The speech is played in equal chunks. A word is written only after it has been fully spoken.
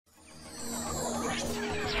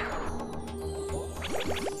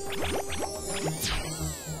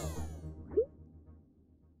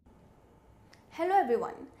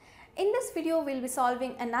everyone. In this video we will be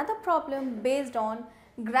solving another problem based on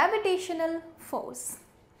gravitational force.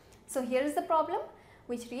 So here is the problem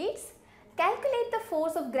which reads, calculate the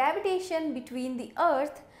force of gravitation between the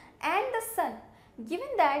earth and the sun given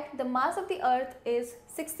that the mass of the earth is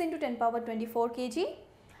 6 × 10⁻24 kg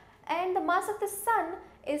and the mass of the sun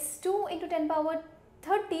is 2 ×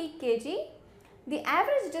 10⁻30 kg. The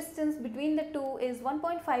average distance between the two is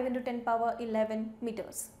 1.5 × 10⁻11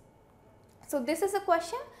 meters. So this is a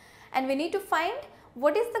question and we need to find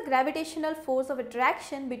what is the gravitational force of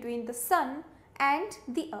attraction between the sun and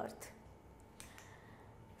the earth.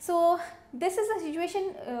 So this is a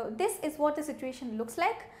situation, this is what the situation looks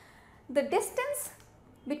like. The distance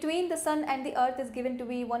between the sun and the earth is given to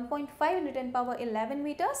be 1.5 × 10⁻11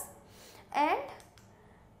 meters and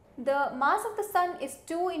the mass of the sun is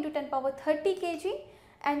 2 × 10⁻30 kg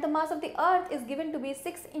and the mass of the earth is given to be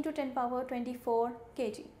 6 × 10⁻24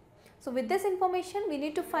 kg. So with this information we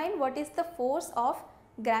need to find what is the force of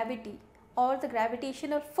gravity or the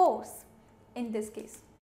gravitational force in this case.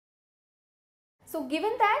 So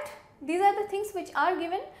given that these are the things which are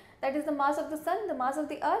given, that is the mass of the sun, the mass of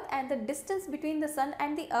the earth and the distance between the sun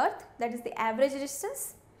and the earth, that is the average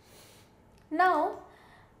distance. Now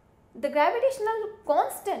the gravitational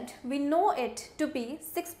constant, we know it to be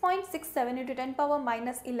 6.67 ×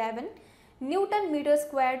 10⁻−11 Newton meter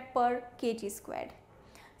squared per kg squared.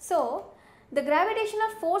 So the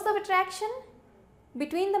gravitational force of attraction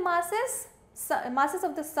between the masses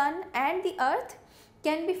of the sun and the earth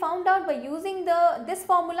can be found out by using this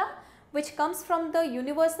formula which comes from the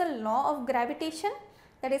universal law of gravitation,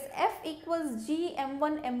 that is F equals g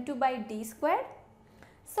m1 m2 by d squared.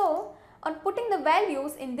 So on putting the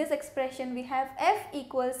values in this expression, we have F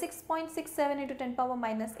equals 6.67 ×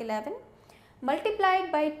 10⁻−11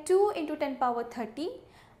 multiplied by 2 × 10⁻30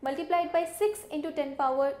 multiplied by 6 ×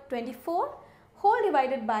 10⁻24 whole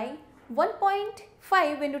divided by 1.5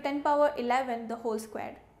 × 10⁻11 the whole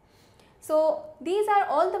squared. So these are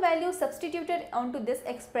all the values substituted onto this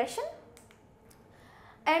expression,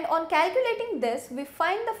 and on calculating this we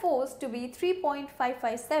find the force to be 3.557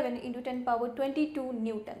 × 10⁻22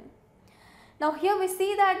 Newton. Now here we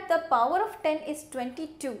see that the power of 10 is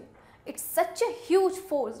 22. It's such a huge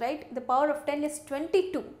force, right? The power of 10 is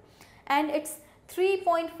 22 and it's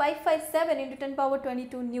 3.557 ×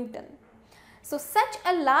 10⁻22 Newton. So such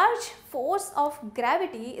a large force of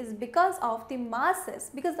gravity is because of the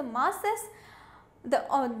masses, because the masses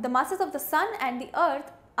of the sun and the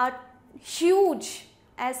earth are huge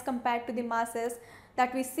as compared to the masses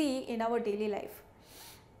that we see in our daily life.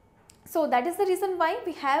 So that is the reason why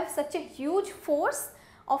we have such a huge force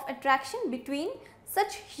of attraction between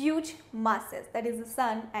such huge masses, that is the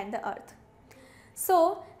sun and the earth.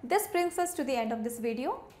 So this brings us to the end of this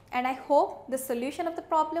video and I hope the solution of the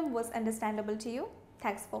problem was understandable to you.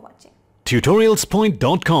 Thanks for watching.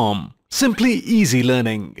 TutorialsPoint.com. Simply easy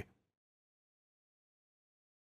learning.